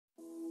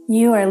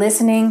You are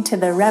listening to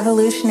the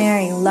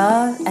Revolutionary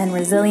Love and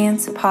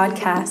Resilience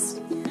podcast.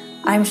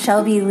 I'm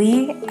Shelby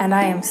Lee, and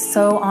I am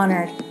so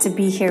honored to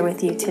be here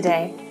with you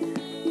today.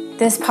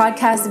 This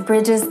podcast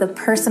bridges the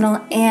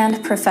personal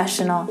and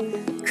professional,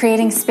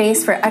 creating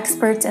space for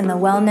experts in the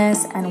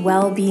wellness and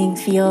well-being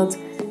field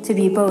to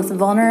be both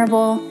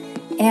vulnerable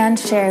and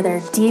share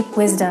their deep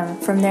wisdom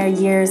from their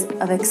years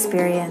of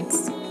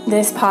experience.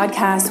 This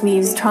podcast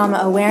weaves trauma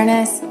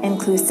awareness,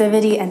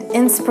 inclusivity, and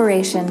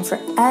inspiration for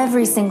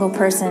every single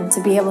person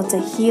to be able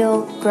to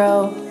heal,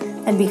 grow,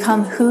 and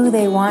become who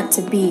they want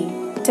to be,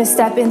 to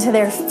step into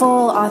their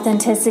full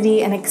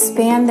authenticity and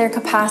expand their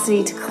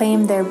capacity to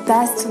claim their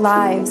best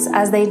lives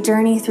as they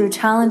journey through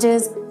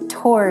challenges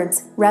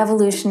towards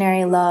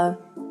revolutionary love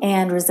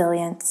and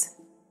resilience.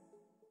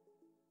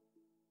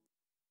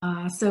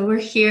 So we're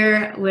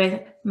here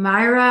with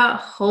Maira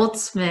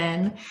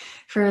Holzmann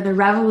for the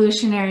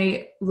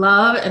Revolutionary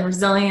Love and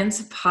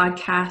Resilience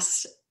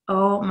podcast.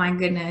 Oh my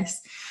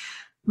goodness.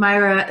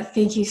 Maira,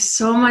 thank you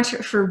so much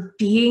for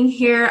being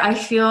here. I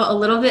feel a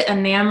little bit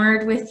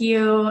enamored with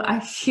you.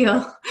 I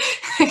feel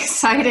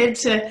excited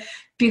to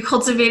be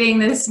cultivating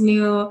this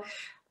new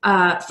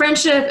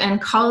friendship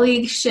and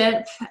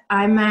colleagueship.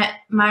 I met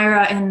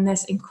Maira in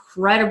this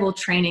incredible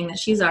training that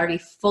she's already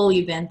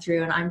fully been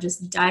through, and I'm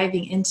just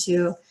diving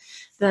into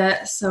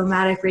the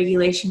somatic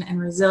regulation and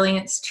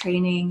resilience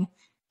training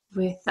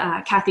with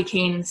Kathy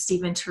Kane and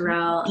Stephen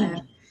Terrell.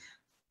 And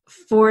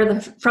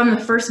from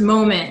the first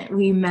moment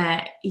we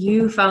met,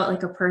 you felt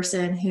like a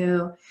person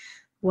who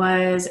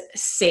was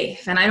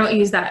safe, and I don't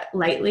use that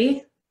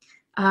lightly.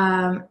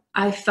 I'm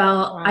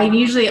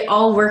usually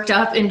all worked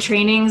up in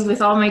trainings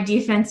with all my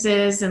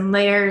defenses and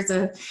layers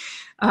of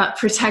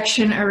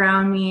protection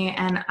around me.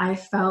 And I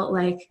felt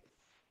like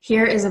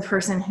here is a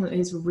person who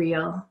is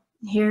real.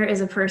 Here is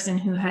a person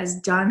who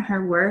has done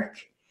her work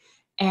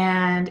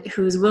and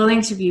who's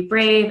willing to be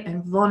brave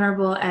and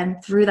vulnerable.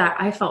 And through that,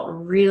 I felt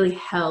really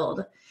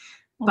held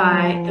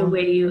by the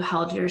way you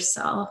held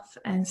yourself.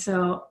 And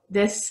so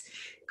this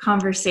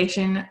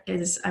conversation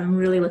I'm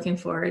really looking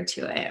forward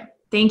to it.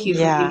 Thank you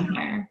for being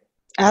here.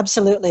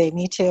 Absolutely.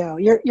 Me too.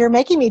 You're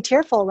making me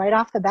tearful right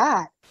off the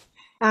bat.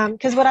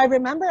 Because what I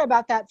remember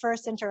about that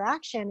first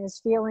interaction is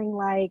feeling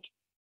like,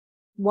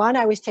 one,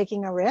 I was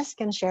taking a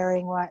risk and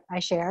sharing what I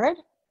shared.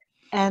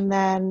 And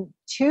then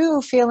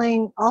two,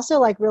 feeling also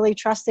like really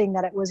trusting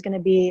that it was going to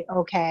be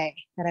okay,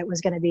 that it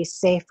was going to be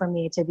safe for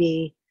me to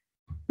be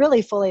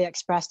really fully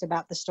expressed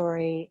about the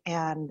story,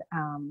 and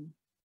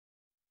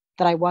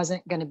that I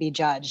wasn't going to be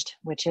judged,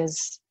 which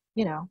is,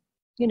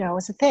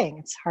 it's a thing.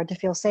 It's hard to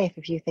feel safe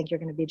if you think you're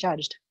going to be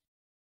judged.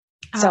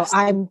 So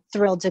I'm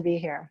thrilled to be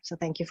here. So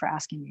thank you for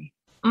asking me.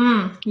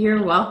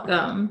 You're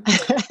welcome.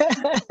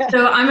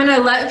 So I'm going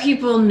to let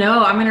people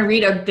know, I'm going to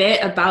read a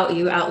bit about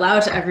you out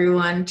loud to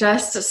everyone,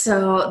 just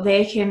so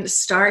they can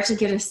start to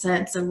get a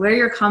sense of where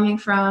you're coming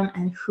from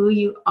and who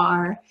you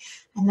are.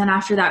 And then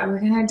after that, we're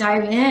going to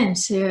dive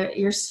into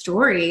your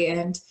story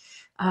and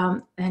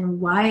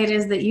why it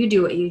is that you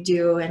do what you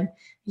do, and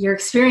your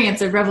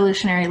experience of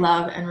revolutionary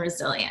love and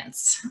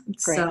resilience.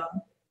 Great. So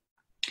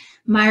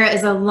Maira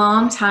is a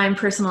longtime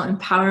personal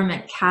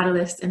empowerment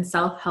catalyst and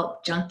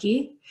self-help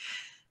junkie.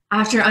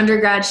 After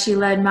undergrad, she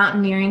led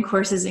mountaineering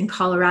courses in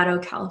Colorado,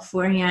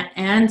 California,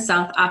 and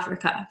South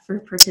Africa for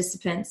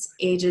participants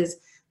ages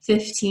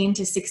 15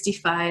 to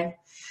 65.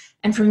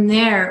 And from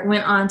there,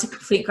 went on to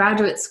complete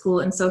graduate school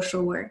in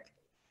social work.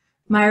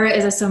 Maira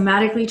is a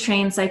somatically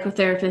trained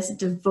psychotherapist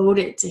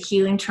devoted to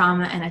healing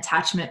trauma and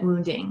attachment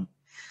wounding.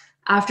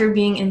 After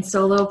being in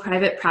solo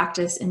private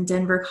practice in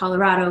Denver,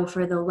 Colorado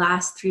for the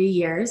last 3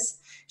 years,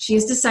 she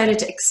has decided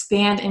to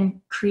expand and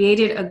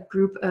created a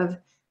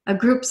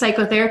group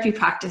psychotherapy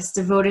practice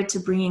devoted to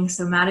bringing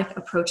somatic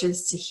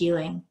approaches to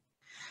healing.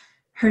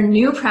 Her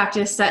new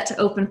practice, set to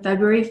open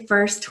February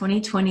 1st,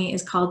 2020,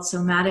 is called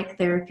Somatic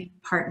Therapy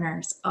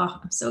Partners. Oh,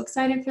 I'm so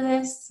excited for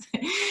this.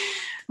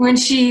 When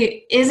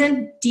she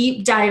isn't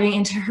deep diving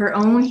into her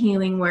own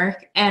healing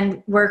work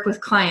and work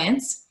with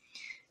clients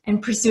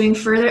and pursuing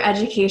further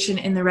education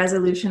in the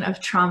resolution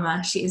of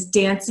trauma, she is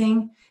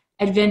dancing,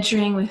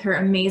 adventuring with her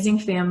amazing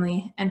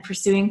family, and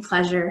pursuing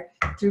pleasure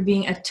through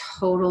being a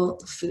total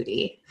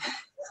foodie.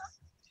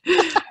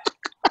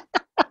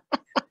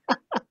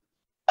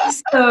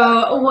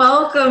 So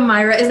welcome,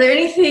 Maira. Is there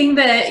anything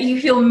that you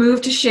feel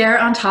moved to share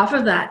on top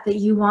of that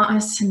you want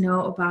us to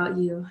know about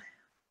you?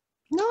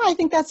 No, I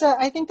think that's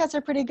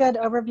a pretty good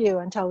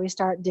overview until we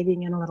start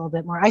digging in a little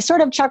bit more. I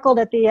sort of chuckled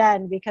at the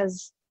end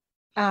because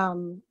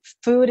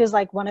food is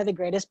like one of the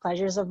greatest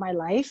pleasures of my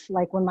life.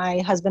 Like when my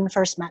husband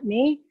first met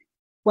me,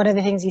 one of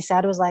the things he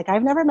said was like,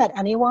 I've never met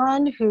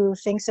anyone who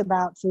thinks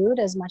about food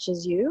as much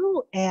as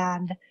you,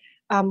 and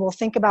will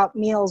think about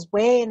meals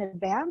way in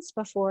advance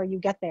before you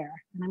get there.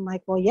 And I'm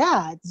like, well,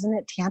 yeah, isn't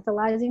it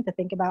tantalizing to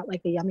think about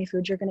like the yummy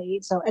food you're going to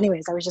eat? So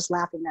anyways, I was just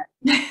laughing that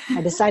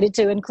I decided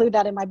to include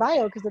that in my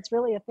bio because it's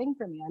really a thing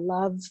for me. I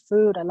love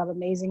food. I love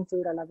amazing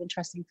food. I love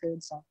interesting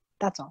food. So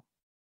that's all.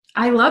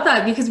 I love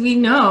that, because we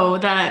know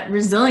that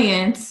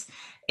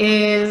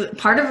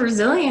part of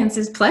resilience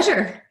is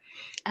pleasure.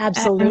 And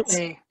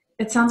Absolutely.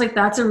 it sounds like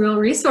that's a real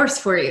resource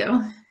for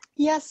you.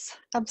 Yes,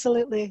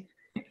 absolutely.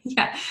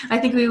 Yeah, I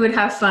think we would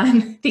have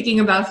fun thinking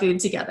about food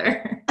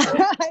together.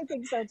 I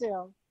think so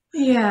too.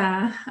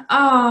 Yeah.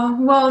 Oh,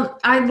 well,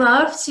 I'd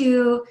love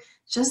to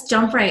just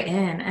jump right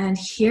in and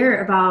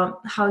hear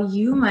about how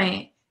you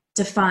might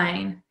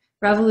define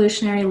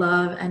revolutionary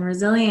love and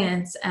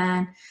resilience,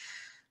 and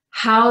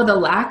how the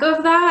lack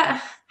of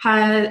that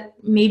had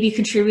maybe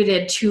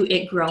contributed to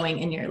it growing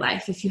in your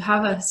life. If you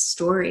have a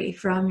story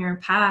from your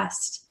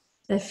past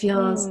that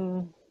feels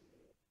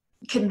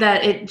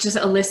that it just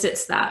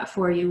elicits that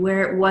for you,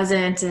 where it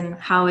wasn't and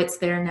how it's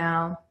there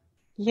now.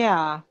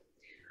 Yeah.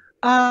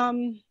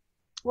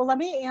 Well, let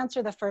me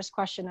answer the first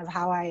question of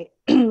how I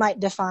might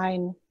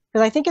define,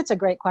 because I think it's a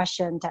great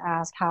question to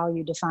ask how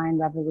you define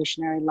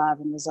revolutionary love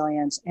and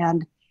resilience.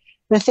 And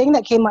the thing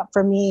that came up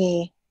for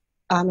me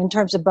in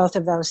terms of both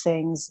of those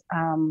things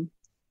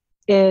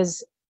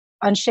is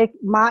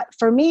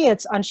for me,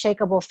 it's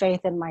unshakable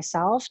faith in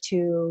myself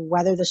to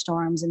weather the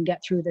storms and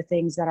get through the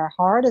things that are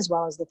hard as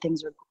well as the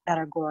things that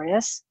are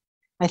glorious.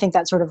 I think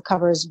that sort of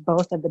covers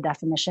both of the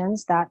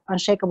definitions. That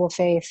unshakable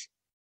faith,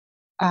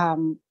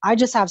 I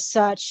just have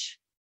such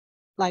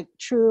like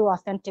true,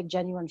 authentic,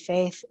 genuine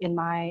faith in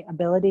my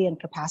ability and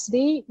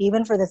capacity,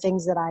 even for the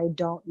things that I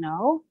don't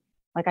know.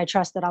 Like I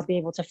trust that I'll be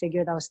able to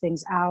figure those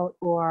things out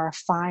or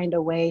find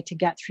a way to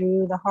get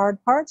through the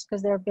hard parts,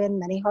 because there have been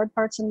many hard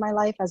parts in my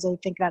life, as I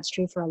think that's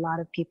true for a lot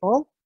of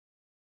people.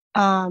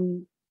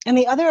 And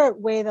the other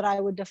way that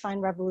I would define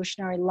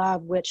revolutionary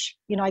love, which,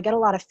 you know, I get a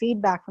lot of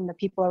feedback from the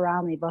people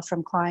around me, both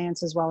from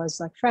clients as well as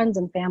like friends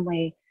and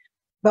family.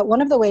 But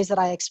one of the ways that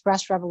I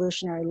express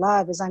revolutionary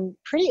love is I'm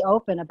pretty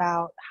open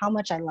about how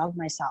much I love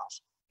myself.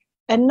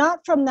 And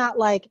not from that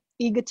like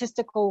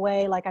egotistical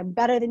way, like I'm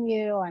better than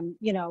you. I'm,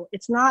 you know,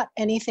 it's not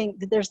anything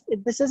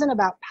this isn't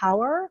about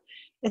power.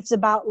 It's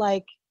about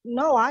like,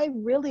 no, I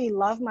really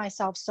love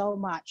myself so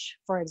much,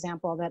 for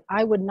example, that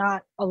I would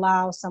not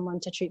allow someone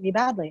to treat me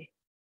badly.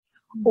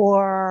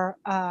 Or,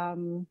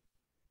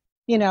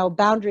 you know,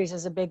 boundaries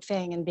is a big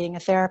thing in being a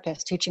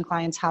therapist, teaching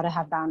clients how to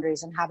have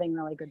boundaries and having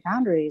really good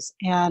boundaries.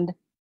 And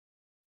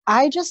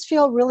I just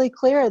feel really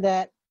clear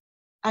that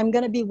I'm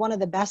going to be one of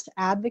the best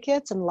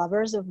advocates and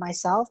lovers of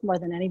myself more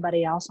than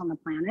anybody else on the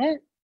planet.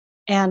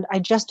 And I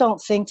just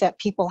don't think that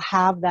people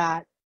have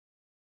that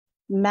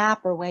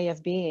map or way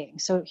of being.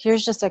 So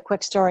here's just a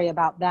quick story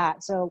about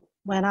that. So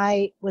when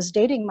I was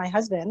dating my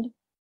husband,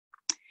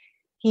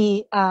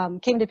 he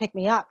came to pick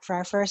me up for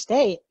our first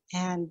date.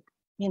 And,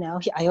 you know,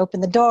 I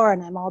opened the door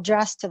and I'm all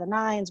dressed to the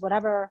nines,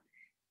 whatever.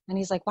 And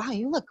he's like, wow,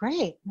 you look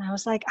great. And I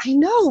was like, I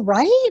know,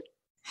 right?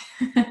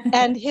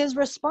 And his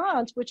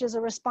response, which is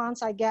a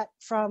response I get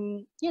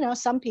from, you know,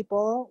 some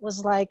people,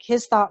 was like,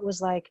 his thought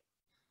was like,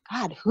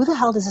 God, who the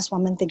hell does this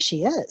woman think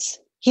she is?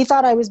 He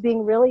thought I was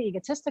being really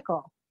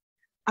egotistical.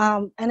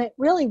 And it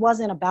really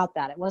wasn't about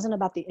that. It wasn't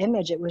about the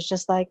image. It was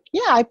just like,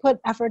 yeah, I put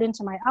effort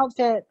into my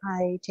outfit.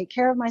 I take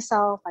care of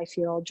myself. I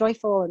feel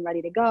joyful and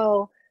ready to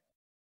go.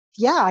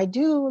 Yeah, I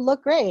do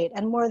look great.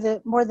 And more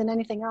than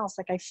anything else,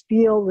 like I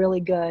feel really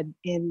good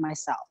in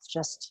myself,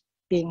 just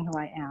being who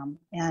I am.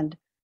 And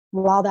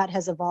while that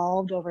has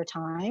evolved over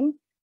time,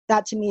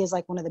 that to me is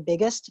like one of the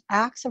biggest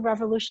acts of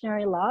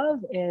revolutionary love,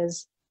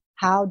 is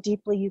how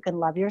deeply you can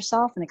love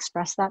yourself and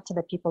express that to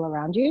the people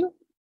around you.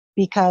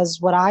 Because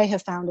what I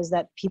have found is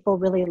that people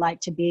really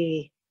like to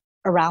be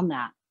around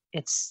that.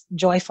 It's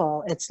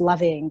joyful, it's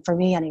loving, for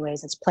me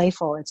anyways, it's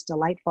playful, it's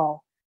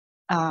delightful.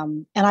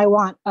 And I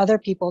want other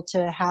people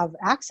to have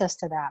access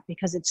to that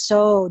because it's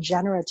so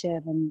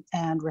generative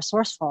and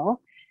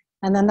resourceful.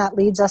 And then that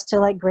leads us to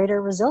like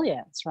greater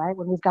resilience, right?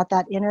 When we've got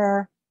that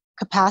inner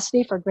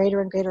capacity for greater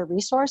and greater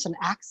resource and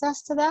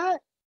access to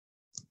that,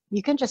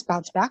 you can just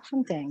bounce back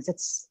from things.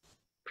 It's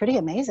pretty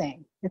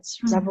amazing. It's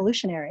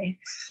revolutionary.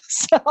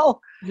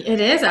 So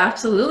it is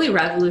absolutely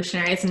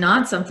revolutionary. It's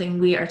not something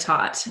we are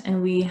taught,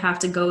 and we have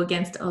to go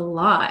against a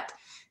lot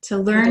to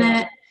learn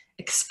it,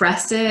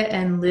 express it,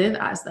 and live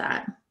as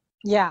that.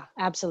 Yeah,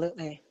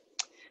 absolutely.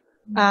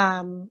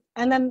 And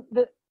then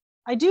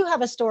I do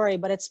have a story,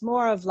 but it's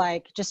more of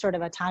like just sort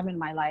of a time in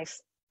my life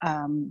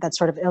that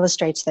sort of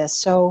illustrates this.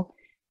 So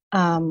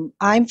I'm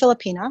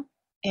Filipina,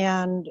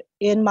 and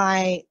in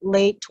my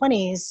late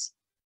 20s,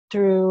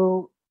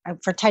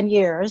 for 10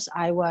 years,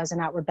 I was an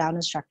outward bound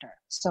instructor.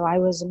 So I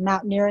was a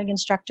mountaineering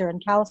instructor in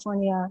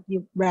California.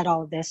 You read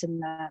all of this in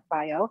the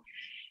bio.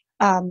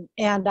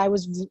 And I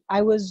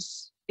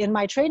was in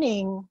my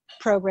training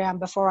program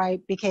before I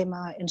became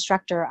an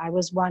instructor. I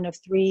was one of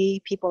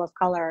 3 people of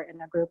color in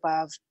a group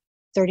of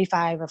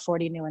 35 or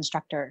 40 new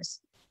instructors.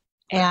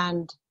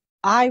 And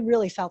I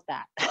really felt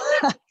that.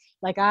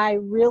 Like I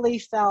really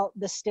felt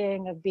the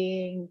sting of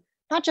being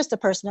not just a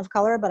person of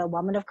color, but a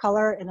woman of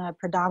color in a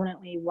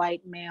predominantly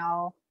white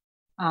male.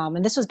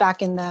 And this was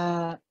back in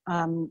the,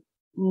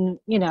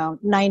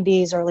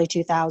 90s, early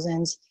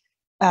 2000s.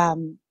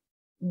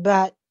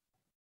 But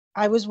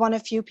I was one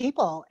of few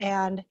people.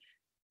 And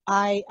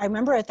I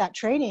remember at that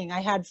training,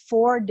 I had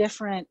 4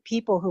 different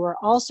people who were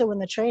also in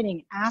the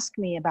training ask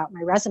me about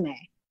my resume.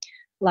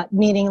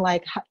 meaning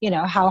like,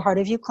 how hard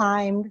have you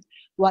climbed?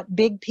 What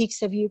big peaks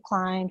have you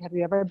climbed? Have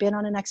you ever been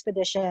on an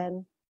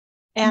expedition?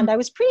 And I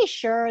was pretty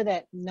sure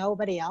that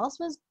nobody else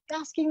was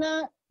asking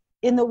that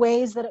in the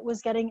ways that it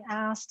was getting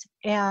asked.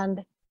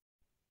 And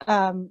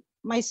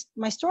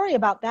my story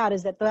about that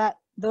is that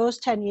those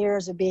 10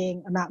 years of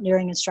being a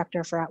mountaineering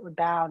instructor for Outward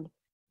Bound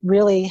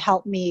really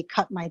helped me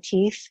cut my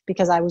teeth,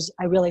 because I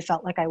really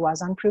felt like I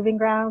was on proving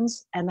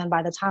grounds. And then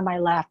by the time I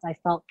left, I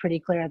felt pretty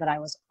clear that I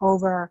was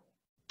over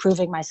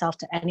proving myself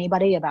to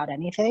anybody about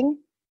anything.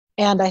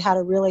 And I had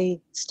a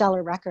really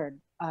stellar record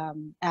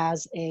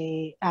as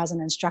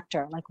an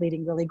instructor, like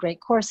leading really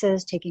great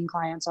courses, taking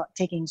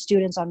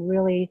students on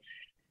really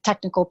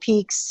technical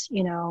peaks.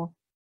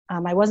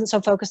 I wasn't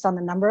so focused on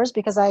the numbers,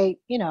 because I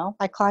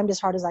climbed as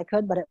hard as I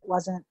could, but it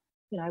wasn't,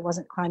 I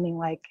wasn't climbing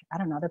like, I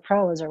don't know, the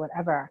pros or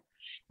whatever.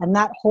 And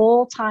that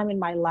whole time in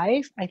my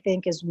life, I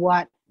think, is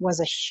what was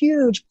a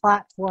huge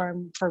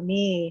platform for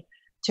me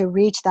to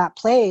reach that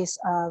place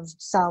of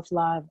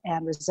self-love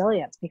and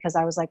resilience. Because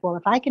I was like, well,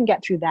 if I can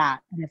get through that,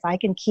 and if I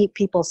can keep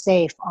people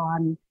safe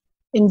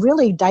in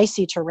really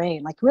dicey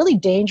terrain, like really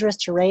dangerous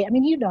terrain, I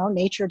mean,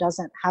 nature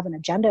doesn't have an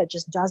agenda, it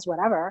just does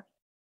whatever.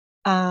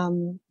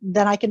 Then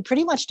I can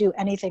pretty much do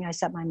anything I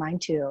set my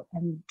mind to.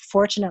 And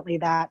fortunately,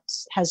 that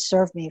has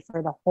served me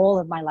for the whole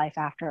of my life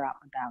after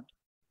Outward Bound.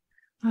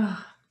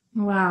 Oh,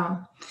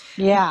 wow.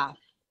 Yeah.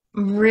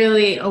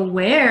 Really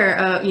aware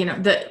of,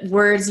 the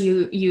words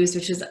you use,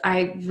 which is,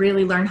 I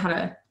really learned how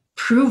to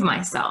prove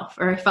myself,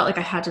 or I felt like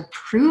I had to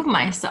prove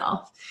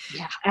myself.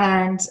 Yeah.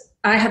 And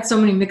I had so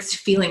many mixed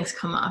feelings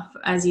come up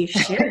as you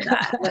shared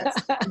that.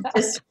 It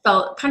just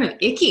felt kind of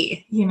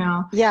icky,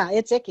 Yeah,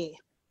 it's icky.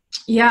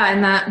 Yeah,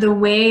 and that the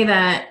way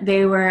that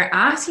they were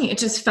asking, it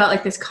just felt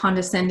like this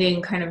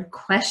condescending kind of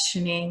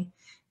questioning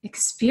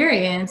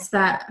experience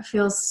that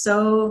feels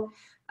so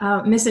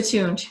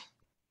misattuned.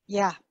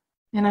 Yeah.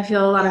 And I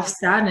feel a lot of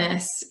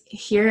sadness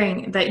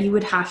hearing that you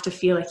would have to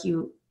feel like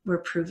you were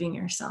proving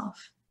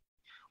yourself.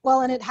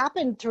 Well, and it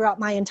happened throughout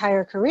my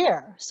entire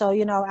career. So,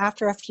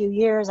 after a few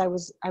years, I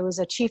was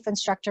a chief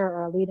instructor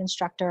or a lead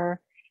instructor.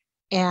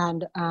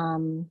 And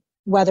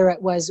whether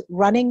it was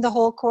running the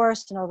whole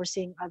course and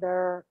overseeing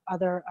other of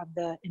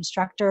the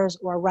instructors,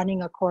 or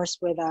running a course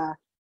with a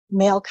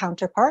male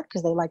counterpart,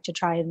 because they like to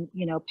try and,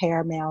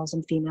 pair males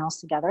and females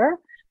together,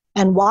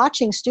 and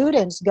watching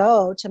students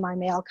go to my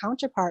male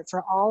counterpart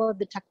for all of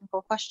the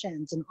technical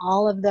questions and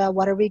all of the,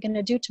 what are we going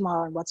to do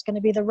tomorrow, and what's going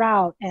to be the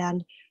route,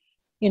 and,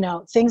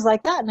 things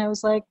like that. And I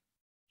was like,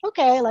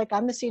 okay, like,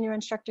 I'm the senior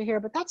instructor here,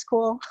 but that's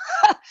cool.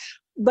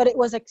 But it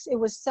was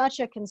such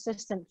a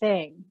consistent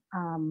thing.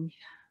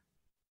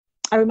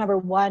 I remember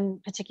one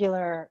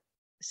particular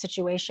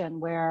situation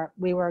where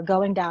we were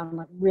going down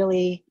a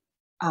really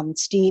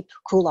steep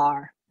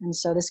couloir. And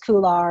so this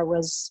couloir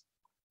was,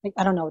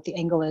 I don't know what the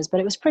angle is,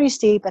 but it was pretty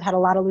steep. It had a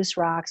lot of loose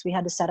rocks. We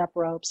had to set up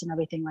ropes and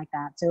everything like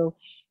that. So,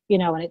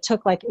 and it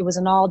took it was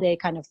an all day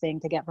kind of thing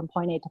to get from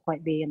point A to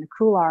point B. And the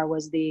couloir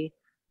was the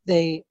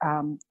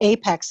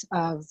apex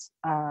of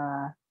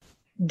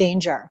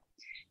danger.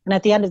 And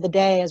at the end of the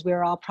day, as we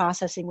were all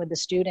processing with the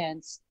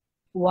students,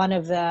 one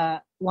of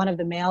the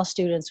male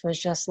students was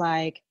just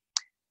like,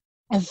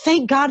 and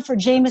thank God for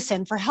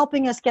Jameson for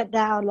helping us get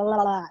down, la,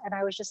 la, la. And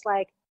I was just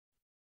like,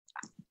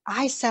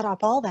 I set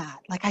up all that.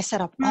 Like, I set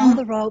up all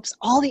the ropes,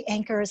 all the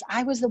anchors.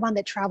 I was the one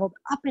that traveled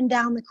up and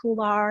down the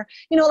couloir.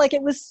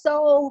 It was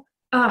so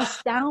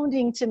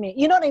astounding to me.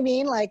 You know what I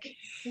mean? Like,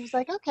 it was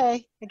like,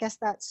 okay, I guess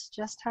that's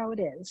just how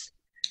it is.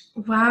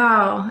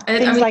 Wow.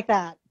 Things like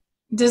that.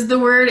 Does the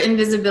word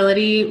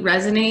invisibility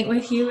resonate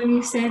with you when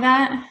you say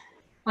that?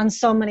 On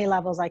so many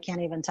levels, I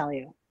can't even tell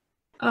you.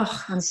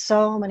 Oh. On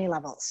so many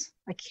levels,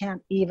 I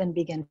can't even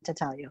begin to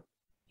tell you.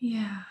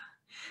 Yeah.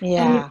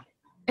 Yeah.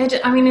 And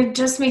it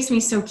just makes me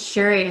so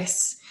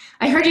curious.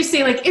 I heard you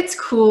say, like, it's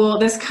cool,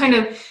 this kind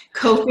of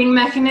coping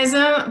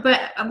mechanism,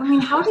 but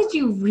how did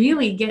you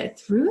really get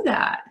through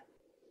that?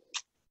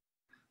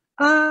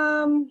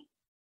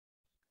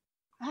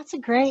 That's a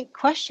great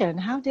question.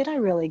 How did I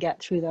really get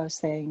through those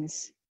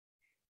things?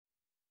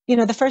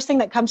 The first thing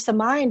that comes to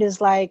mind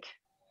is like,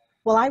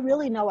 well, I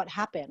really know what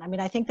happened.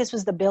 I think this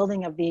was the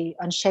building of the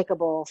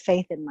unshakable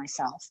faith in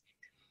myself.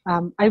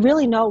 I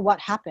really know what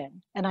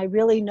happened. And I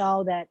really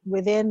know that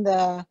within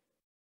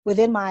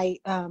my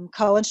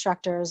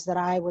co-instructors that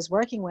I was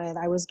working with,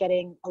 I was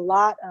getting a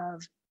lot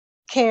of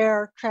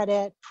care,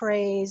 credit,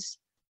 praise.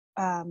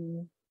 I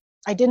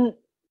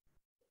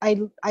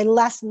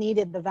less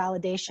needed the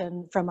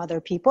validation from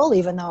other people,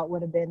 even though it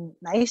would have been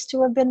nice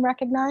to have been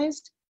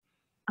recognized.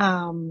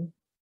 And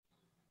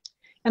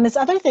this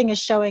other thing is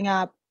showing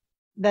up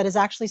that is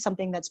actually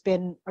something that's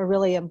been a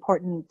really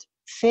important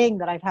thing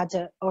that I've had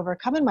to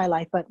overcome in my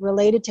life, but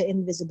related to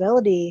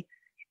invisibility,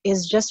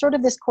 is just sort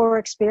of this core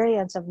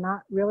experience of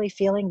not really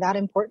feeling that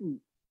important.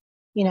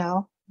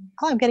 Oh,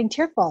 I'm getting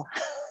tearful.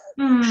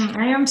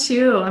 I am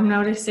too. I'm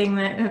noticing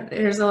that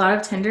there's a lot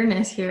of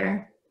tenderness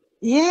here.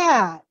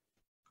 Yeah.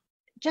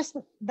 Just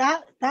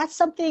that's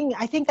something,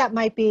 I think that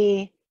might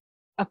be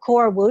a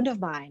core wound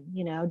of mine,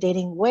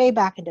 dating way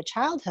back into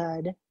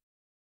childhood.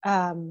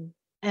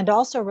 and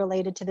also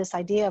related to this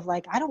idea of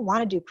like, I don't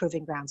want to do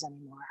proving grounds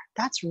anymore.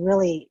 That's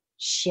really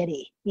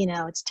shitty. You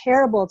know, it's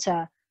terrible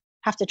to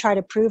have to try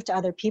to prove to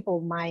other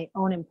people my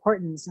own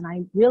importance. And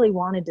I really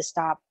wanted to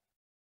stop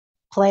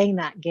playing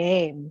that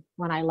game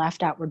when I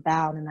left Outward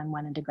Bound and then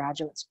went into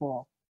graduate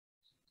school.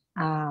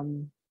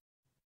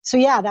 So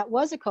yeah, that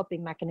was a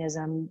coping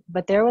mechanism,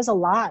 but there was a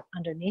lot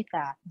underneath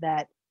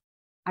that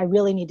I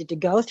really needed to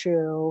go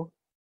through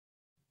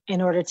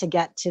in order to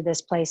get to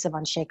this place of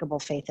unshakable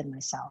faith in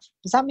myself.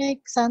 Does that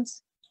make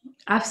sense?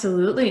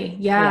 Absolutely.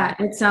 Yeah.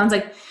 It sounds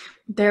like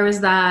there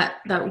was that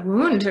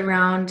wound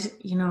around,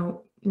 you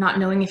know, not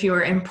knowing if you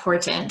were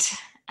important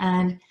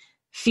and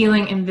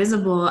feeling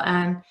invisible,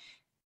 and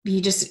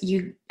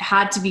you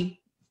had to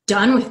be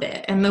done with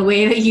it. And the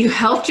way that you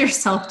helped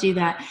yourself do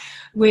that,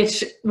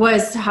 which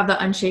was to have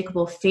the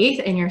unshakable faith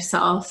in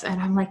yourself. And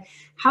I'm like,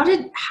 how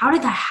did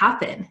that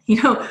happen?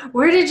 You know,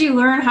 where did you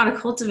learn how to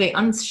cultivate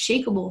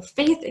unshakable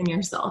faith in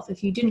yourself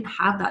if you didn't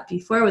have that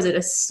before? Was it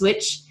a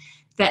switch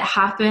that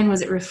happened?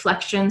 Was it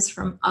reflections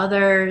from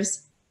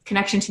others,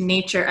 connection to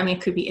nature? I mean,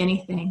 it could be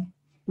anything.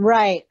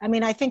 Right. I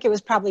mean, I think it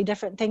was probably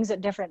different things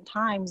at different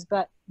times,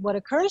 but what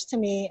occurs to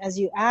me as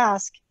you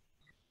ask,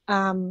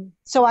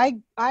 so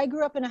I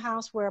grew up in a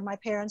house where my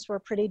parents were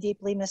pretty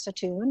deeply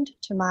misattuned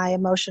to my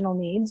emotional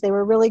needs. They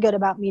were really good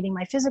about meeting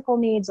my physical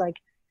needs, like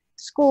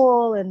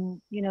school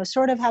and, you know,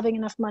 sort of having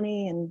enough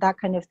money and that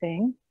kind of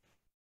thing.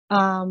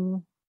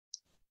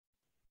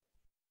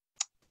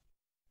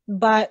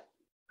 But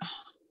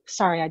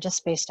sorry, I just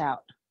spaced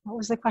out. What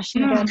was the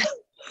question again?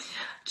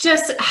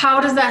 Just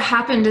how does that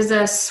happen? Does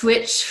a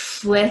switch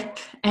flip?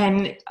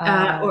 And,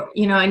 or,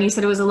 you know, and you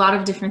said it was a lot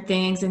of different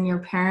things and your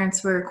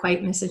parents were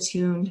quite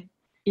misattuned.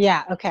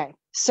 Yeah. Okay.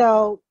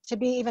 So to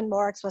be even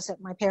more explicit,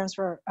 my parents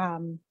were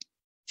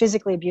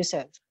physically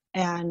abusive.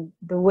 And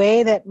the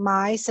way that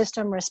my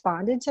system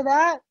responded to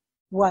that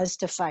was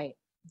to fight.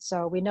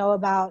 So we know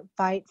about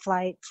fight,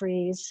 flight,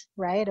 freeze,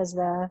 right, as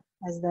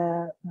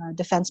the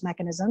defense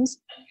mechanisms.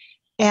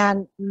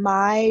 And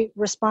my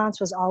response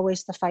was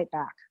always to fight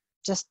back,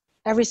 just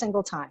every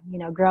single time. You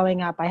know,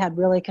 growing up, I had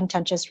really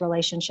contentious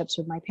relationships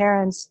with my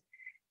parents,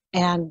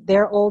 and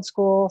they're old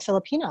school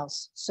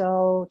Filipinos.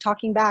 So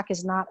talking back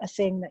is not a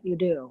thing that you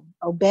do.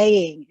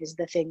 Obeying is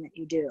the thing that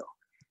you do.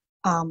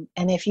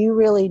 And if you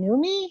really knew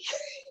me,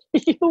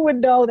 you would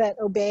know that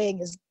obeying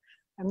is,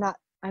 I'm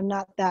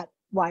not that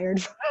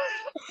wired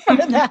for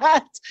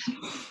that.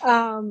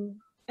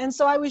 And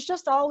so I was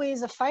just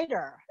always a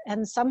fighter.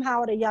 And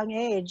somehow at a young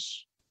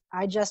age,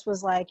 I just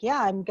was like,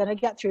 yeah, I'm going to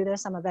get through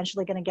this. I'm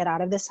eventually going to get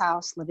out of this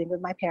house living with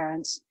my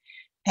parents.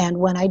 And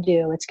when I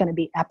do, it's going to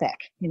be epic.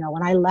 You know,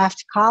 when I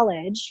left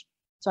college,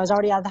 so I was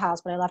already out of the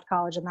house, but I left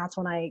college, and that's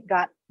when I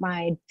got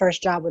my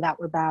first job with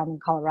Outward Bound in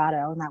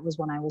Colorado. And that was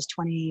when I was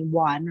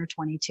 21 or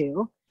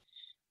 22.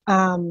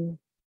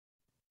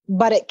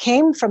 But it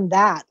came from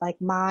that, like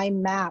my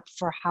map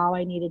for how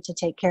I needed to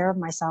take care of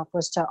myself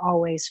was to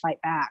always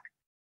fight back.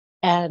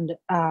 And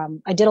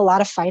I did a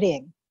lot of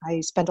fighting.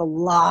 I spent a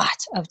lot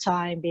of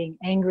time being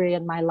angry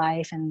in my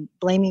life and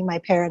blaming my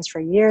parents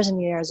for years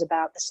and years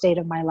about the state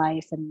of my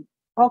life and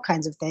all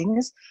kinds of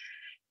things.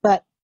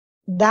 But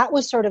that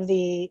was sort of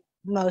the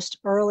most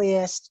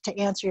earliest, to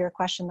answer your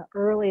question, the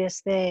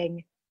earliest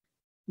thing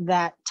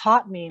that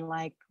taught me,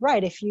 like,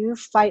 right, if you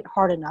fight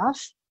hard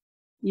enough,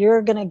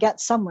 you're going to get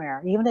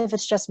somewhere, even if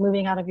it's just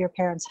moving out of your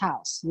parents'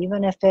 house,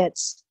 even if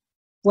it's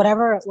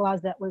whatever it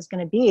was that was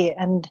going to be.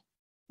 And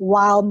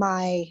while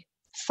my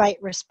fight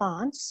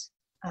response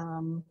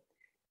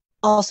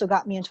also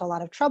got me into a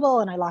lot of trouble,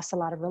 and I lost a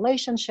lot of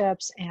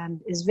relationships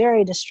and is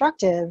very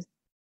destructive,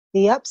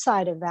 the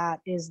upside of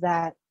that is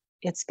that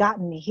it's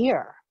gotten me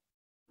here.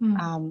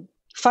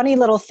 Funny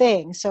little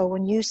thing. So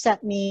when you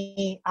sent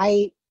me,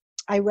 I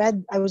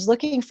was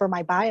looking for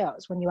my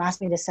bios when you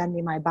asked me to send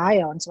me my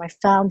bio. And so I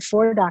found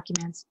 4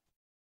 documents,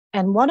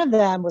 and one of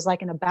them was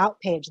like an about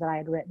page that I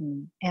had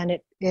written. And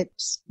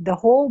it's the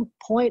whole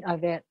point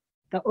of it.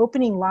 The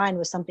opening line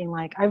was something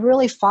like, I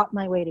really fought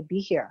my way to be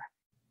here.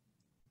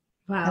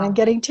 Wow. And I'm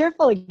getting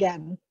tearful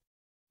again.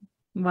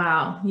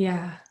 Wow.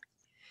 Yeah.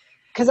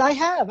 Because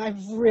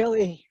I've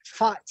really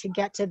fought to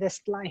get to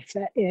this life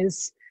that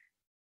is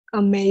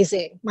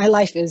amazing. My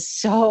life is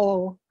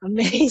so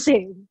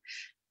amazing.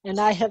 And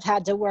I have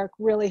had to work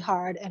really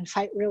hard and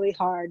fight really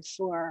hard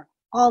for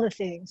all the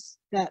things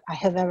that I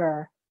have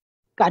ever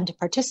gotten to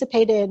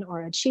participate in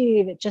or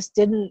achieve. It just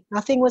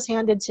nothing was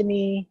handed to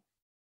me.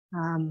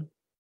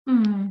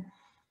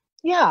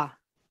 Yeah.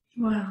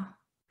 Wow.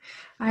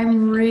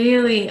 I'm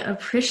really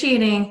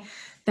appreciating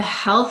the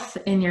health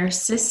in your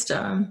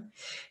system.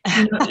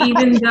 You know,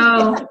 even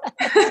though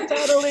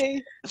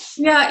totally.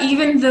 Yeah,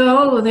 even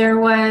though there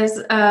was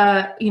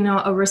a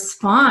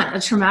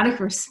traumatic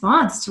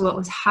response to what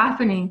was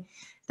happening,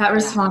 that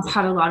response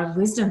had a lot of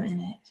wisdom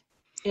in it.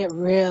 It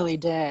really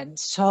did.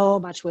 So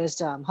much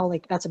wisdom.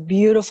 That's a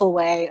beautiful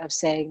way of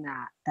saying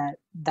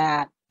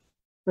that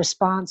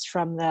response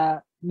from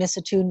the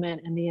misattunement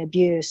and the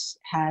abuse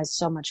has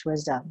so much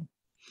wisdom.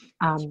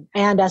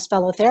 And as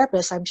fellow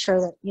therapists, I'm sure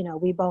that, you know,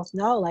 we both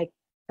know, like,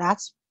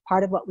 that's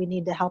part of what we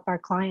need to help our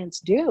clients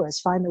do, is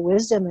find the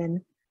wisdom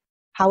in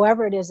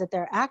however it is that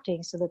they're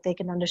acting, so that they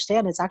can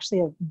understand it's actually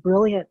a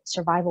brilliant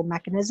survival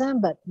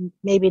mechanism, but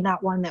maybe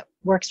not one that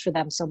works for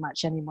them so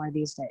much anymore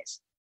these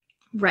days.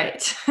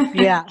 Right.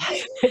 Yeah,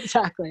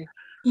 exactly.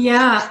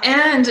 Yeah,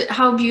 and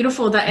how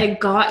beautiful that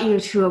it got you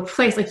to a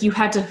place, like you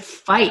had to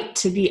fight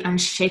to be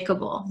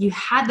unshakable. You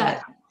had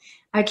that. Yeah.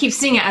 I keep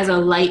seeing it as a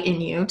light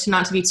in you, to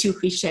not to be too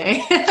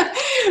cliche,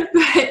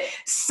 but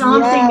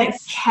something that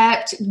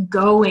kept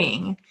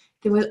going,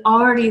 that was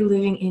already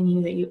living in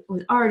you, that you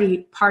was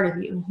already part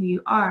of you, who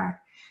you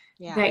are,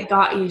 that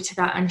got you to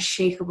that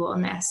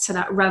unshakableness, to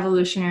that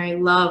revolutionary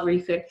love where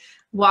you could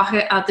walk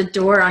out the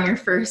door on your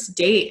first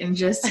date and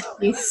just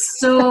be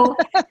so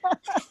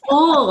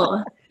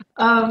full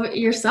of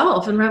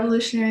yourself and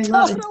revolutionary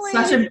love in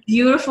such a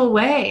beautiful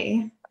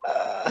way.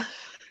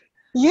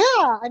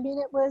 Yeah, I mean,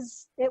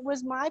 it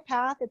was my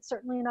path. It's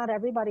certainly not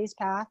everybody's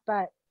path,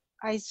 but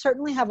I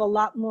certainly have a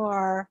lot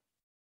more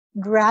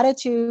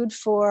gratitude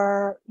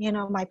for,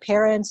 my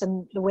parents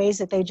and the ways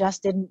that they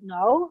just didn't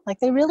know. Like,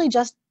 they really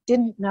just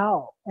didn't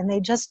know. And they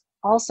just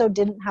also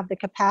didn't have the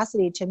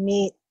capacity to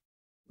meet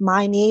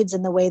my needs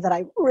in the way that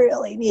I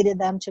really needed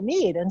them to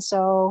meet. And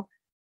so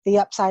the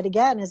upside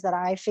again is that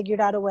I figured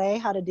out a way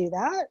how to do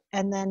that,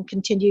 and then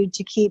continued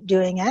to keep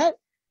doing it.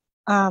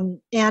 And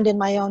in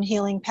my own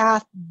healing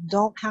path,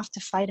 don't have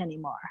to fight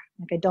anymore.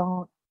 Like, I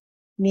don't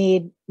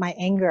need my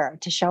anger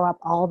to show up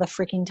all the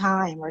freaking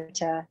time, or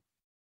to,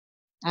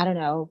 I don't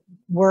know,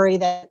 worry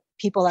that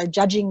people are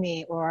judging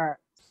me, or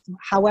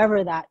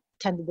however that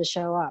tended to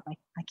show up.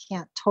 I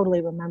can't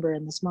totally remember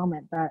in this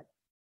moment, but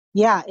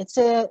yeah,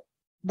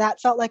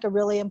 that felt like a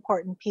really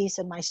important piece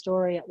in my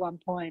story at one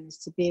point, is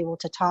to be able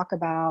to talk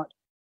about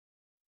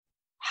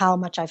how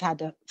much I've had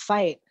to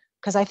fight.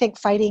 Because I think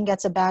fighting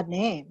gets a bad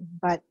name,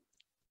 but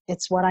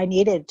it's what I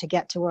needed to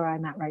get to where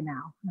I'm at right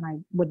now. And I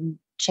wouldn't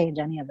change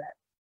any of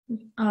it.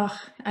 Oh,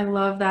 I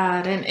love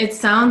that. And it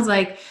sounds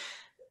like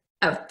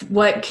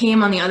what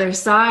came on the other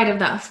side of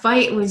that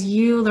fight was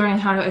you learning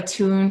how to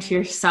attune to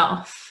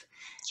yourself.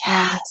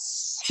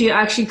 Yes. To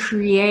actually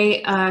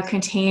create a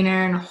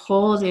container and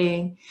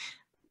holding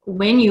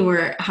when you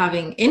were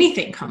having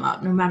anything come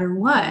up, no matter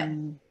what,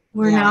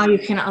 where now you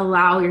can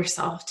allow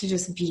yourself to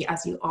just be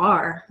as you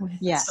are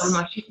with so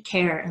much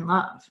care and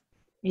love.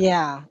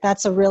 Yeah,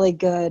 that's a really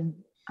good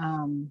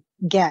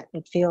get.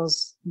 It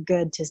feels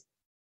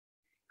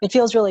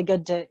really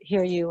good to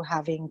hear you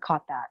having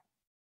caught that,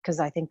 because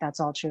I think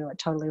that's all true. It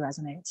totally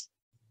resonates.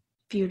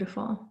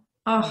 Beautiful.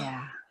 Oh,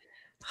 yeah.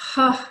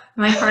 Huh,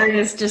 my heart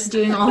is just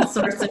doing all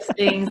sorts of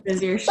things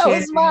as you're sharing. So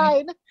is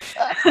mine.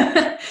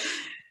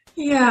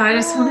 Yeah, I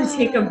just want to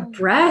take a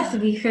breath,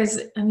 because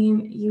I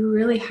mean, you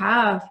really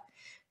have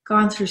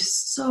gone through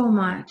so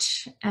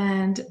much,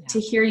 and to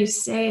hear you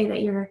say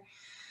that your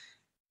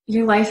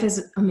life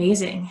is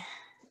amazing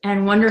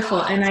and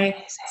wonderful, and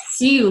I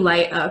see you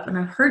light up, and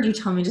I've heard you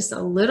tell me just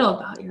a little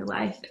about your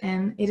life,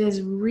 and it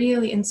is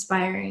really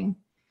inspiring.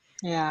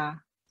 Yeah,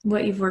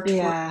 what you've worked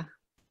for.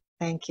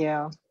 Thank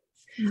you.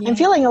 Yeah. I'm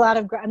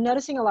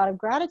noticing a lot of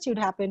gratitude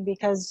happen,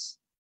 because,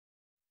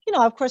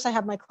 of course I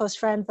have my close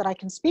friends that I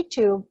can speak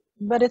to,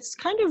 but it's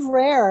kind of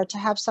rare to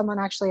have someone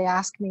actually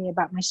ask me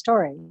about my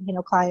story.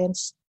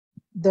 Clients,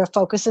 their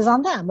focus is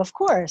on them, of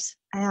course.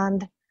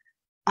 And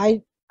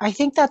I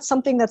think that's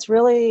something that's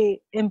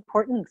really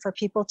important for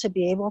people to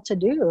be able to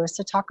do, is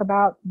to talk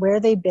about where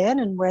they've been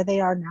and where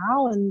they are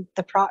now, and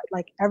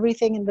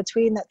everything in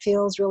between that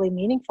feels really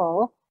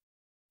meaningful.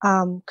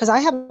 Because I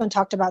haven't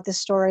talked about this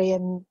story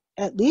in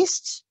at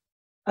least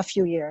a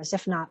few years,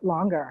 if not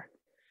longer.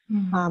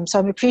 Mm-hmm. So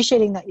I'm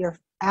appreciating that you're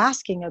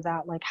asking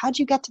about, how'd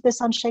you get to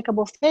this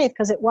unshakable faith?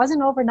 Because it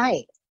wasn't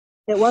overnight.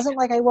 It wasn't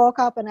like I woke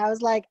up and I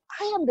was like,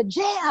 I am the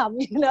jam.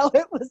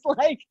 It was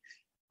like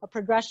a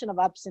progression of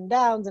ups and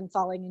downs, and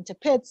falling into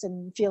pits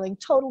and feeling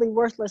totally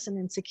worthless and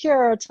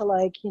insecure,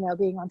 to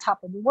being on top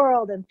of the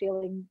world and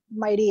feeling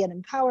mighty and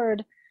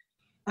empowered.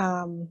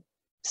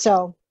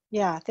 So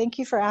yeah, thank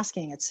you for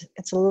asking.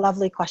 It's a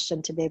lovely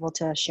question to be able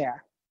to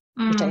share,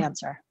 or to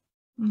answer.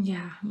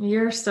 Yeah,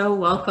 you're so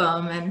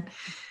welcome. And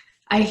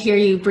I hear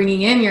you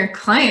bringing in your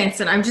clients,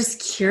 and I'm just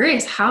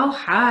curious, how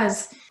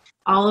has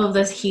all of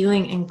this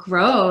healing and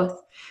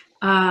growth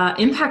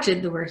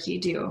impacted the work you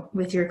do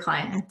with your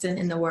clients and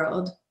in the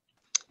world?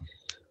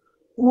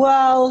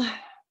 Well,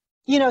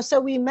 so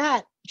we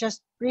met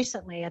just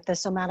recently at the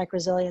Somatic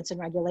Resilience and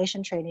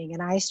Regulation training,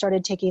 and I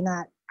started taking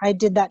that. I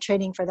did that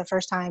training for the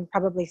first time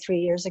probably 3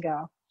 years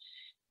ago.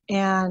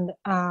 And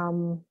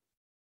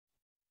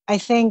I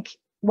think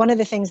one of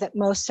the things that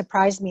most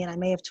surprised me, and I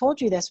may have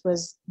told you this,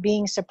 was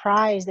being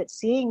surprised at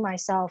seeing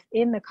myself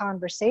in the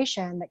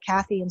conversation that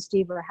Kathy and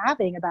Steve were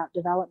having about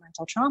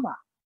developmental trauma,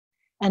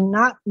 and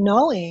not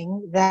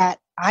knowing that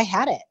I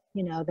had it,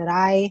 that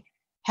I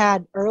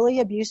had early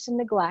abuse and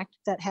neglect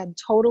that had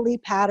totally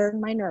patterned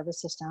my nervous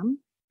system,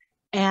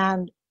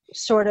 and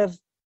sort of,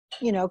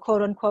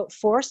 quote unquote,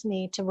 forced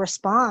me to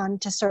respond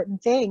to certain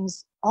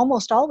things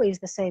almost always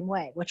the same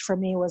way, which for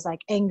me was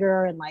like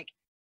anger and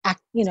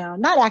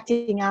not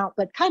acting out,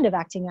 but kind of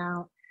acting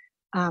out,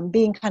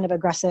 being kind of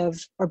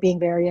aggressive or being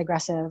very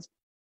aggressive.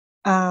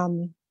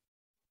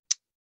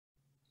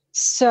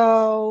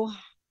 So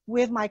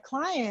with my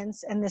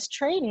clients and this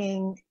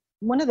training,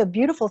 one of the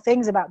beautiful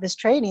things about this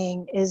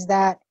training is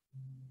that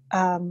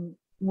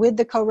with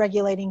the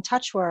co-regulating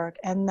touch work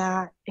and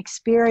that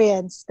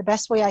experience, the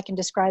best way I can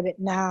describe it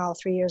now,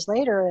 3 years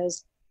later,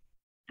 is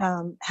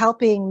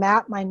helping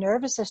map my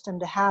nervous system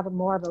to have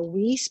more of a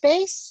we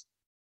space.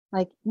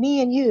 Like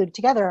me and you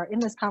together are in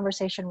this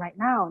conversation right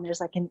now, and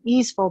there's like an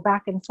easeful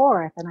back and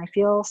forth, and I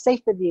feel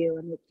safe with you,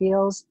 and it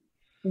feels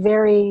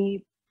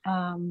very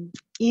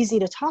easy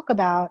to talk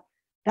about.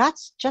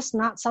 That's just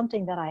not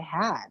something that I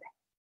had.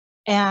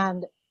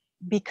 And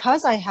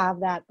because I have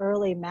that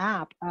early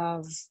map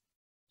of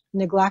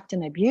neglect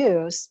and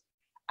abuse,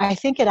 I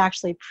think it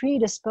actually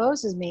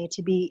predisposes me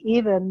to be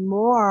even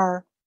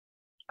more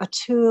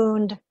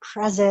attuned,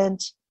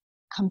 present,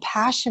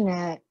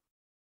 compassionate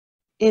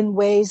in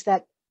ways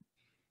that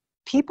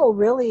people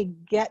really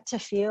get to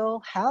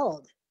feel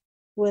held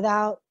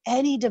without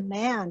any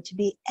demand to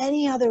be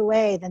any other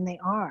way than they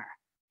are.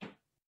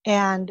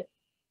 And,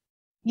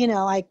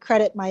 I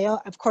credit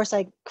of course,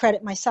 I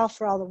credit myself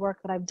for all the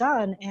work that I've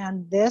done.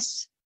 And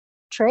this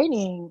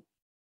training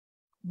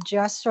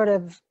just sort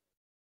of,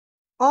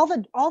 all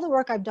the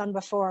work I've done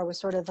before was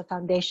sort of the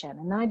foundation.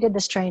 And then I did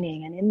this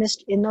training. And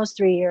in those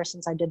 3 years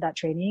since I did that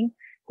training,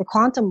 the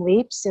quantum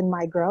leaps in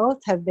my growth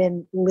have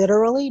been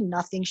literally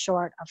nothing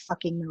short of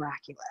fucking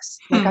miraculous.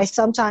 Like I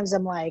sometimes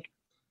am like,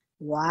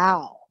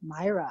 wow,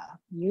 Maira,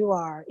 you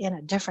are in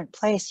a different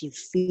place. You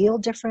feel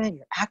different.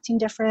 You're acting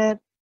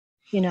different.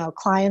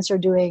 Clients are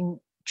doing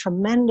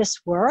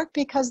tremendous work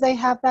because they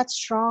have that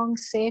strong,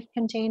 safe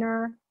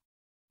container.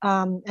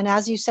 And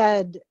as you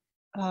said,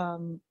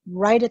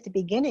 right at the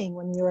beginning,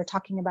 when you were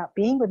talking about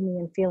being with me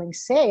and feeling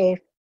safe,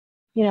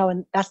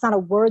 and that's not a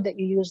word that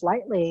you use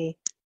lightly.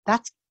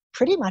 That's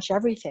pretty much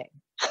everything.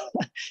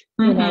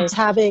 Is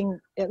having,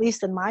 at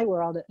least in my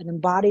world, an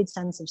embodied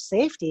sense of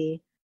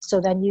safety. So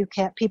then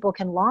people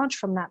can launch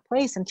from that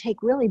place and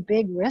take really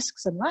big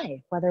risks in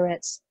life, whether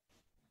it's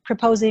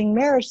proposing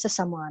marriage to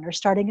someone or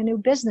starting a new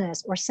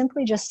business or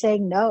simply just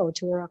saying no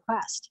to a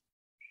request.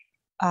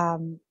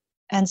 And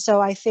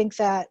so I think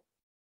that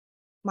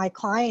my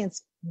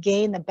clients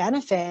gain the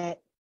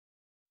benefit,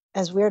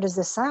 as weird as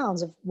this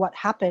sounds, of what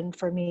happened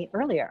for me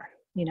earlier.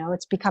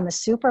 It's become a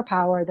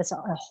superpower that's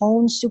a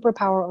honed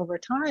superpower over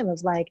time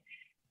of like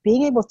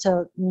being able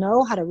to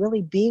know how to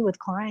really be with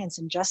clients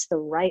in just the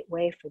right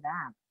way for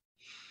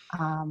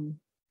them.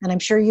 And I'm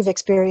sure you've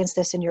experienced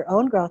this in your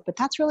own growth, but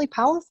that's really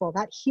powerful.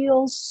 That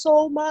heals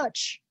so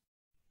much.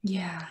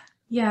 Yeah.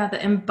 Yeah.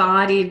 The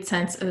embodied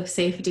sense of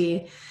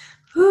safety.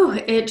 Whew,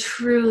 it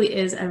truly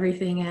is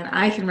everything. And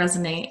I can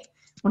resonate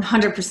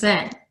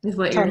 100% with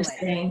what you're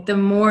saying. The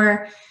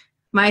more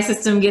my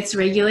system gets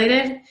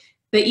regulated,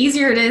 the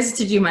easier it is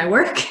to do my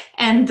work,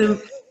 and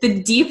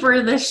the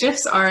deeper the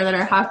shifts are that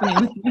are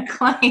happening with my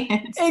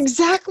clients.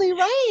 Exactly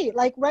right.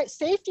 Like, right,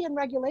 safety and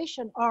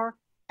regulation are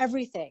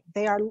everything.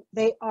 They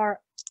are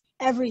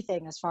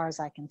everything as far as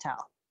I can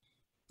tell.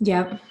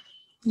 Yep.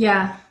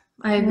 Yeah,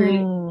 I agree.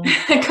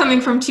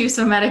 Coming from two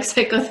somatic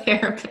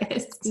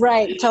psychotherapists.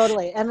 Right,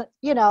 totally. And,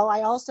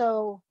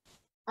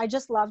 I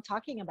just love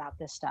talking about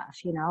this stuff,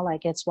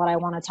 like it's what I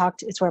want to talk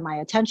to. It's where my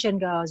attention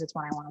goes. It's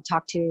what I want to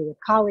talk to with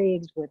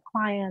colleagues, with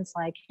clients,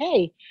 like,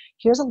 hey,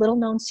 here's a little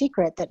known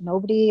secret that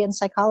nobody in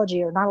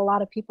psychology, or not a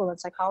lot of people in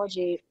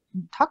psychology,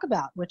 talk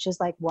about, which is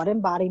like what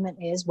embodiment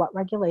is, what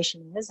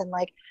regulation is, and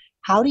like,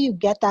 how do you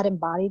get that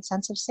embodied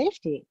sense of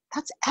safety?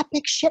 That's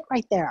epic shit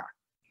right there.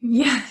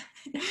 Yeah,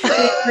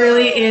 it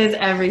really is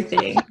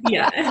everything.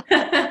 Yeah.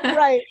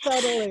 Right,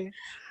 totally.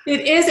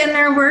 It is, and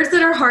there are words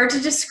that are hard to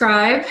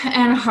describe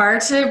and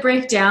hard to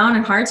break down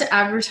and hard to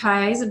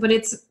advertise, but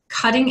it's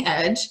cutting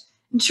edge.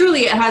 And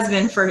truly, it has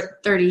been for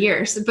 30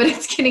 years, but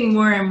it's getting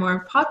more and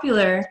more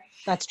popular.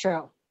 That's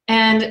true.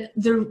 And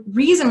the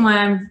reason why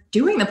I'm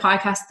doing the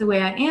podcast the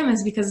way I am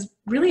is because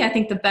really I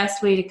think the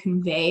best way to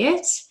convey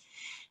it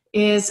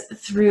is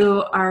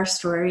through our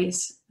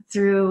stories,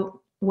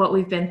 through what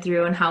we've been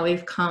through and how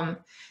we've come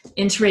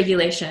into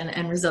regulation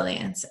and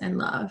resilience and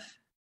love.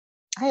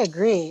 I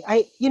agree.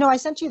 I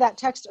sent you that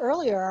text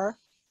earlier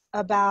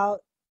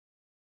about,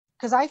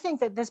 because I think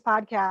that this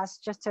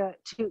podcast, just to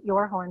toot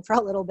your horn for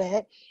a little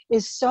bit,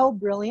 is so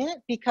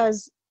brilliant,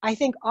 because I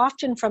think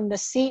often from the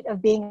seat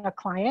of being a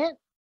client,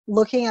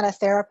 looking at a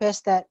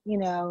therapist that,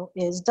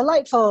 is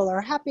delightful or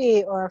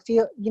happy or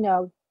feel,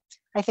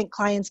 I think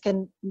clients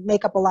can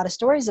make up a lot of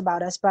stories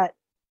about us, but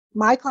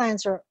my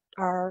clients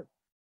are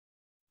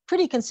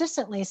pretty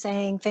consistently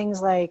saying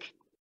things like,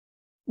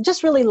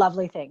 just really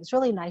lovely things,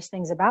 really nice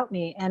things about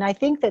me. And I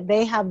think that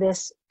they have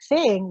this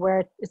thing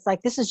where it's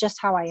like, this is just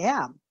how I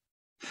am,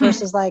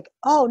 versus like,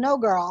 oh no,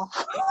 girl,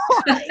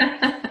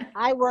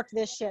 I work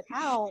this shit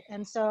out.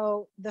 And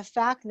so the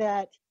fact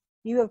that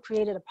you have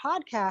created a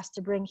podcast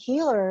to bring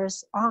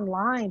healers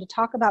online to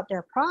talk about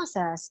their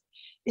process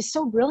is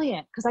so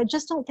brilliant, because I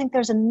just don't think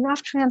there's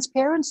enough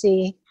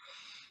transparency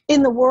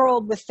in the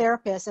world with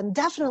therapists, and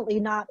definitely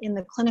not in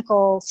the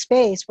clinical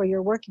space where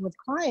you're working with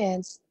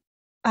clients,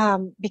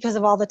 because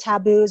of all the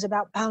taboos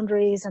about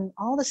boundaries and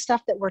all the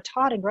stuff that we're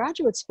taught in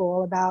graduate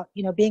school about,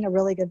 being a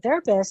really good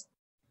therapist.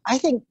 I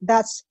think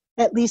that's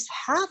at least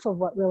half of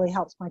what really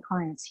helps my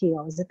clients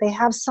heal, is that they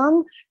have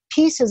some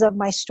pieces of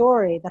my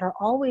story that are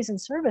always in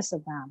service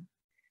of them.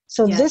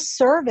 So this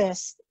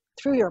service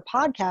through your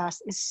podcast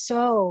is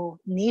so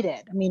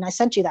needed. I mean, I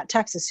sent you that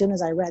text as soon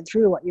as I read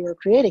through what you were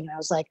creating, and I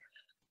was like,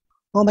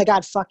 oh my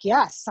God, fuck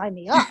yes, sign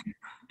me up.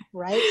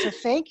 Right? So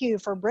thank you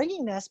for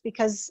bringing this,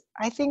 because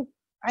I think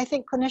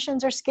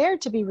clinicians are scared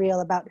to be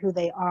real about who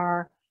they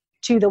are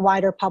to the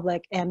wider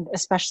public, and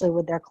especially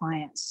with their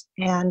clients.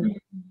 And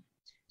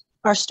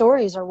our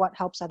stories are what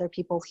helps other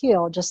people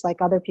heal, just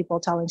like other people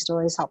telling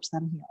stories helps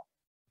them heal.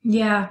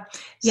 Yeah.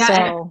 So,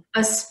 and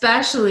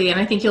especially, and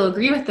I think you'll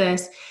agree with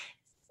this,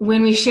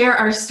 when we share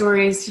our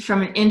stories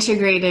from an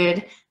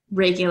integrated,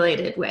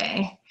 regulated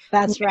way.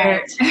 That's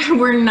right.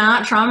 We're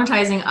not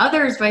traumatizing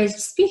others by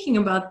speaking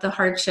about the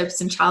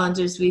hardships and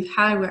challenges we've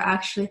had. We're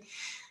actually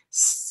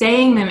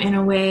saying them in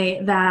a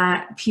way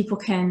that people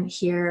can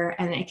hear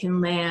and it can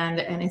land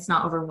and it's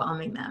not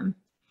overwhelming them.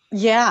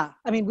 Yeah.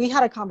 I mean, we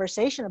had a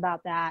conversation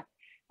about that,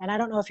 and I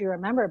don't know if you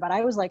remember, but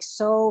I was like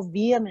so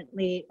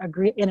vehemently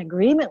in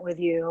agreement with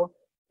you,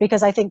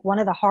 because I think one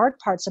of the hard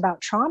parts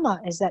about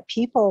trauma is that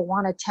people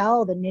want to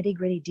tell the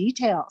nitty-gritty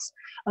details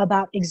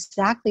about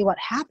exactly what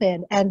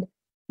happened. And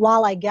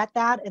while I get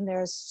that and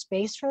there's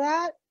space for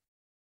that,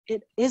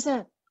 it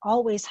isn't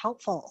always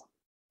helpful,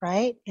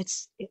 right?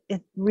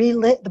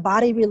 The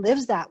body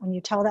relives that when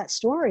you tell that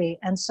story.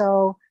 And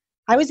so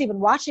I was even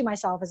watching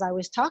myself as I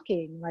was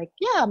talking, like,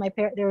 yeah,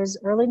 there was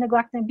early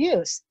neglect and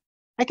abuse.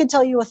 I could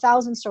tell you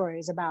 1,000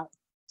 stories about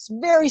some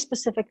very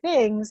specific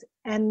things.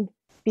 And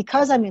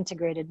because I'm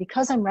integrated,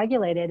 because I'm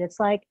regulated, it's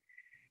like,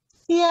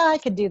 yeah, I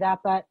could do that,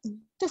 but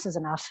this is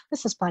enough.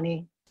 This is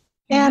plenty.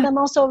 Yeah. And I'm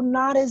also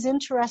not as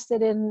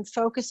interested in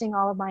focusing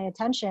all of my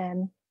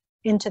attention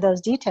into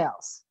those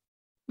details.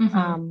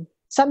 Does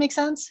that make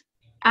sense?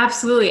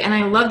 Absolutely. And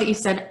I love that you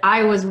said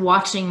I was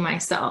watching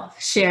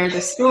myself share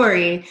the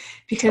story,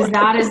 because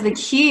that is the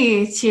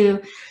key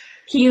to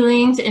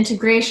healing, to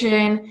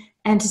integration,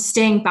 and to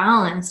staying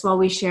balanced while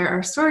we share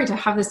our story, to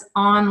have this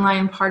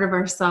online part of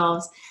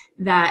ourselves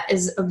that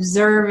is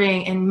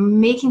observing and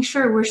making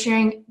sure we're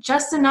sharing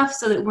just enough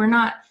so that we're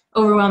not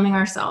overwhelming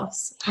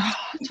ourselves.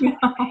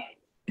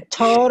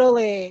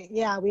 Totally.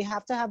 Yeah. We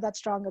have to have that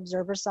strong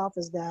observer self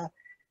as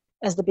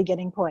the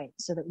beginning point,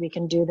 so that we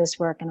can do this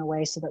work in a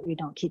way so that we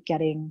don't keep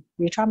getting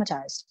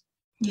re-traumatized.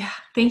 Yeah.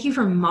 Thank you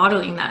for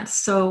modeling that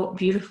so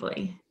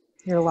beautifully.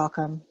 You're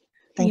welcome.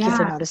 Thank you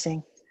for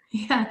noticing.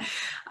 Yeah.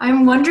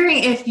 I'm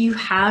wondering if you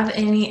have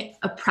any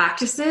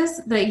practices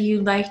that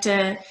you'd like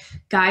to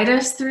guide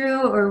us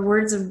through, or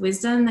words of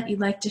wisdom that you'd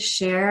like to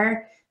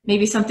share,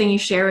 maybe something you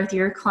share with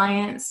your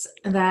clients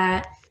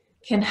that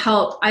can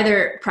help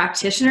either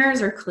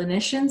practitioners or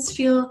clinicians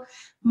feel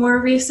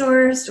more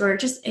resourced, or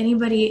just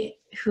anybody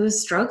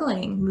who's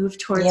struggling move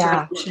towards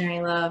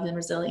revolutionary love and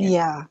resilience.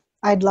 Yeah,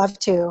 I'd love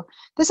to.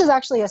 This is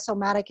actually a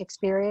somatic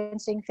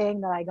experiencing thing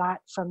that I got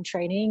from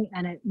training,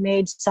 and it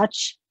made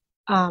such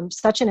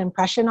an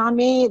impression on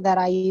me that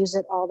I use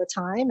it all the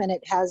time, and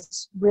it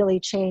has really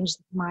changed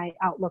my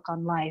outlook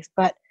on life.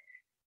 But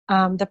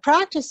the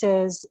practice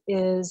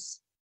is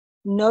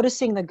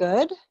noticing the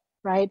good,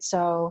 right?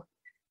 So,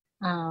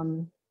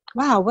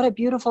 wow, what a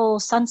beautiful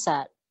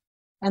sunset.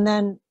 And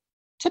then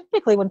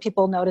typically when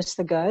people notice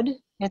the good,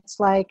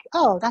 it's like,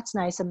 oh, that's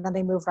nice. And then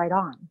they move right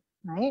on,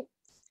 right?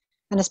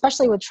 And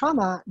especially with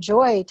trauma,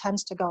 joy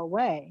tends to go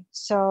away.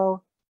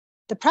 So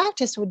the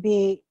practice would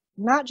be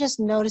not just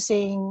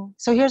noticing.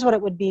 So here's what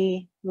it would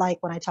be like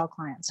when I tell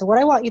clients. So what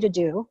I want you to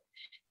do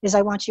is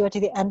I want you at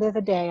the end of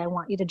the day, I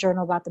want you to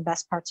journal about the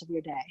best parts of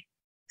your day.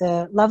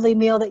 The lovely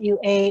meal that you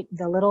ate,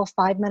 the little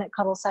 5-minute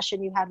cuddle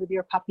session you had with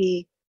your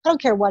puppy. I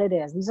don't care what it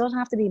is. These don't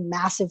have to be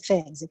massive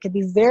things. It could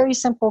be very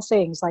simple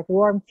things like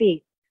warm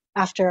feet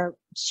after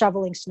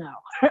shoveling snow,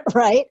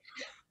 right?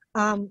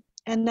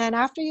 And then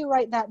after you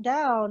write that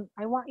down,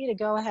 I want you to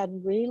go ahead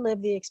and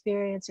relive the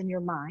experience in your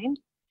mind,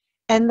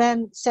 and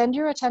then send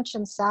your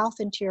attention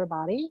south into your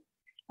body.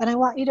 And I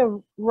want you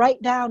to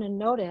write down and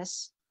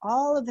notice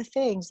all of the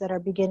things that are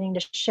beginning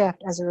to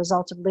shift as a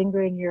result of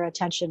lingering your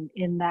attention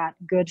in that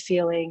good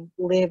feeling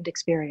lived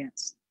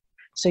experience.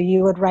 So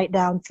you would write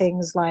down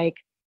things like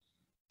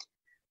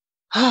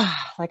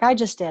I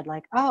just did,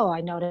 like, oh,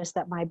 I noticed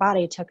that my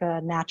body took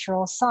a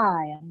natural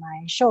sigh and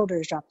my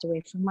shoulders dropped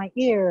away from my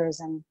ears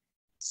and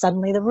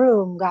suddenly the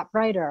room got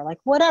brighter, like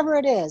whatever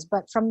it is,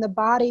 but from the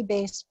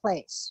body-based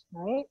place,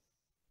 right?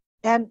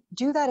 And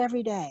do that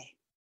every day.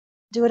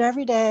 Do it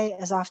every day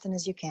as often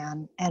as you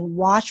can, and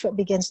watch what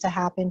begins to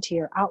happen to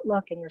your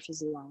outlook and your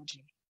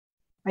physiology.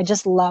 I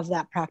just love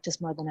that practice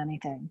more than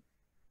anything.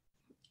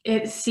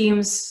 It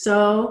seems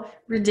so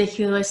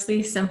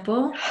ridiculously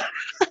simple.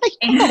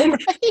 Know,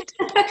 right?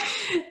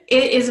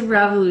 It is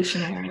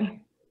revolutionary.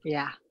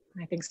 Yeah,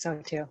 I think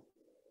so too.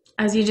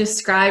 as you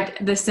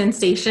described the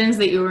sensations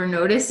that you were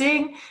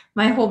noticing,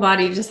 my whole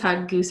body just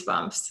had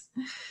goosebumps.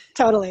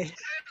 Totally.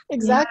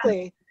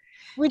 Exactly. Yeah.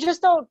 We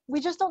just don't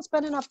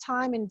spend enough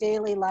time in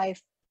daily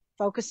life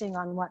focusing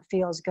on what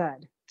feels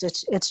good.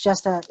 It's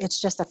just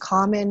a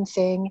common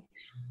thing.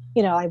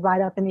 You know, I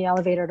ride up in the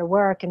elevator to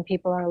work and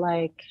people are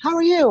like, how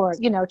are you? Or,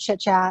 you know, chit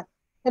chat.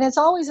 And it's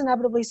always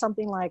inevitably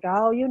something like,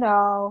 oh, you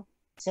know,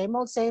 same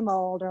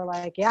old, or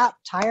like, yeah,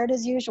 tired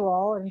as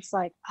usual. And it's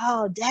like,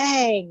 oh,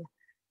 dang,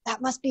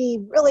 that must be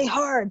really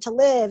hard to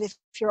live if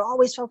you're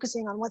always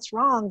focusing on what's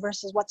wrong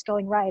versus what's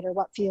going right or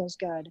what feels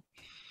good.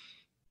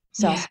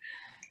 So,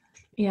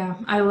 yeah,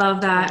 I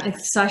love that.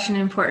 It's such an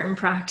important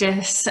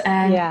practice.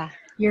 And yeah,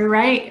 you're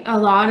right. A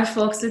lot of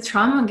folks with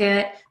trauma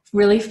get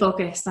really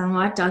focused on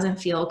what doesn't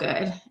feel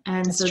good.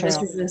 And that's so true.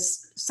 this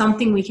is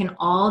something we can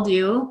all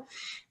do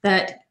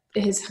that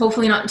is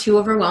hopefully not too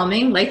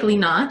overwhelming, likely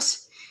not.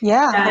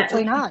 Yeah,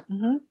 hopefully not.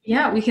 Mm-hmm.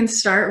 Yeah, we can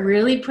start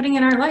really putting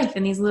in our life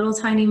in these little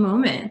tiny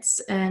moments,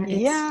 and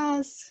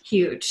it's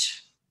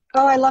huge.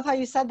 Oh, I love how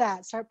you said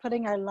that. Start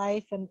putting our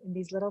life in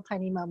these little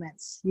tiny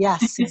moments.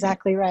 Yes,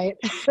 exactly right.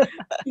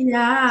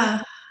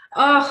 Yeah.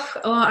 Oh,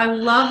 I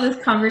love this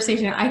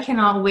conversation. I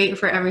cannot wait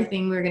for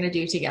everything we're going to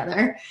do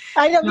together.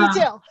 I know, me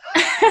too.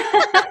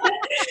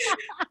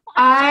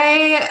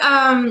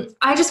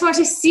 I just want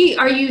to see,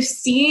 are you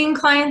seeing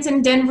clients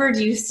in Denver?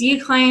 Do you see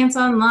clients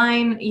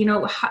online? You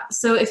know,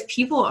 so if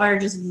people are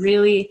just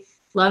really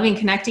loving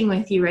connecting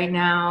with you right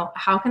now,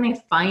 how can they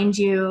find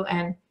you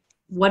and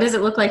what does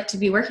it look like to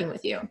be working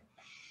with you?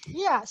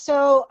 Yeah,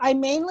 so I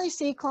mainly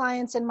see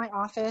clients in my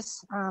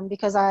office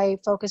because I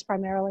focus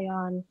primarily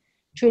on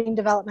treating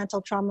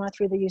developmental trauma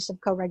through the use of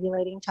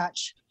co-regulating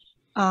touch.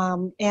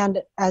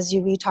 And as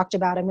we talked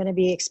about, I'm going to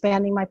be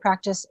expanding my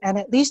practice, and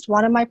at least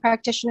one of my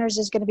practitioners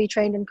is going to be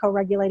trained in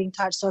co-regulating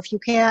touch. So if you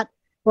can't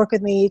work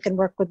with me, you can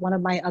work with one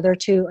of my other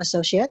two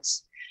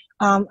associates.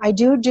 I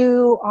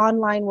do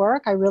online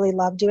work. I really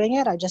love doing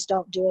it. I just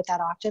don't do it that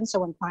often. So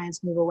when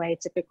clients move away,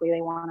 typically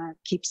they want to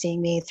keep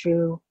seeing me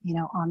through, you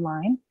know,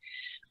 online.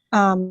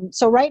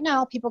 So right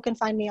now people can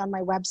find me on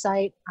my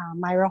website,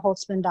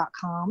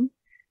 MairaHolzmann.com.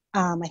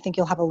 I think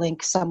you'll have a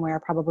link somewhere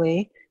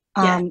probably.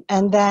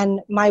 And then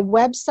my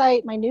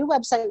new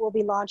website will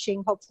be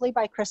launching hopefully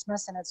by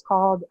Christmas, and it's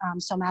called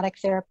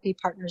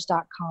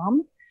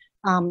somatictherapypartners.com.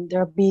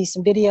 There'll be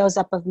some videos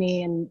up of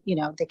me, and, you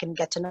know, they can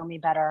get to know me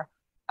better.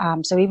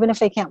 So even if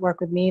they can't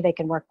work with me, they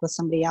can work with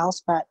somebody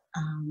else. But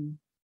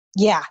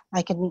yeah,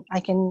 I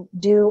can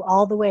do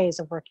all the ways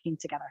of working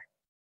together.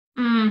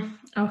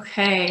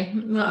 Okay.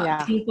 Well,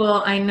 yeah.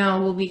 People I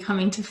know will be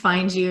coming to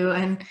find you,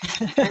 and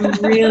I'm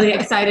really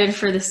excited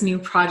for this new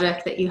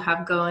project that you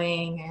have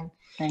going. And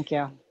thank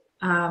you.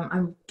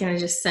 I'm going to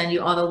just send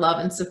you all the love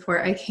and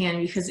support I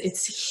can, because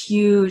it's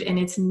huge and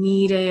it's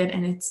needed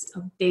and it's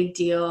a big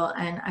deal.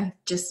 And I'm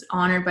just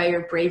honored by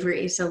your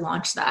bravery to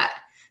launch that.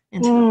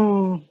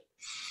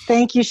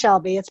 Thank you,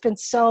 Shelby. It's been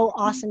so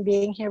awesome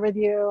being here with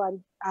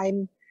you.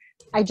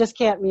 I just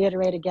can't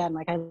reiterate again.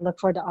 Like, I look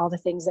forward to all the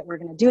things that we're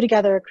going to do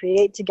together,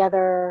 create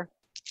together,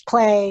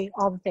 play,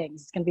 all the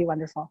things. It's going to be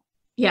wonderful.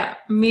 Yeah,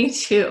 me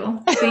too.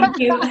 Thank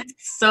you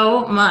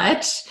so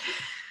much.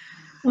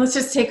 Let's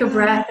just take a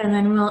breath and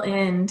then we'll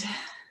end.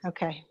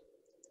 Okay.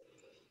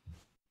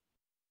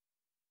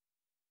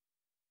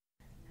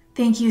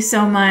 Thank you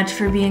so much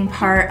for being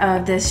part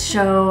of this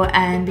show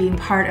and being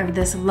part of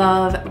this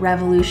love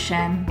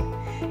revolution.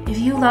 If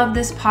you love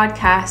this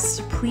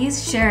podcast,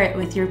 please share it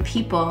with your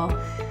people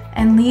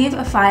and leave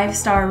a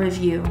 5-star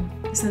review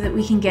so that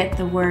we can get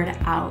the word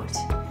out.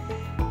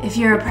 If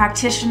you're a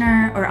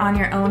practitioner or on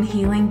your own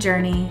healing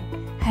journey,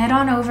 head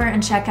on over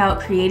and check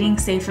out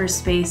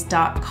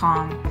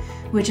creatingsaferspace.com,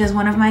 which is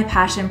one of my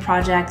passion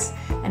projects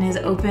and is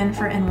open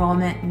for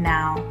enrollment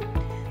now.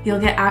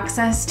 You'll get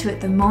access to it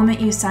the moment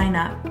you sign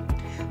up.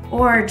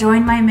 Or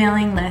join my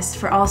mailing list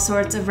for all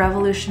sorts of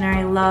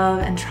revolutionary love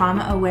and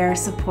trauma-aware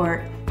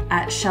support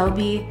at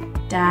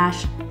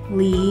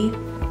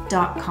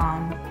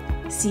shelby-lee.com.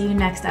 See you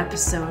next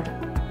episode.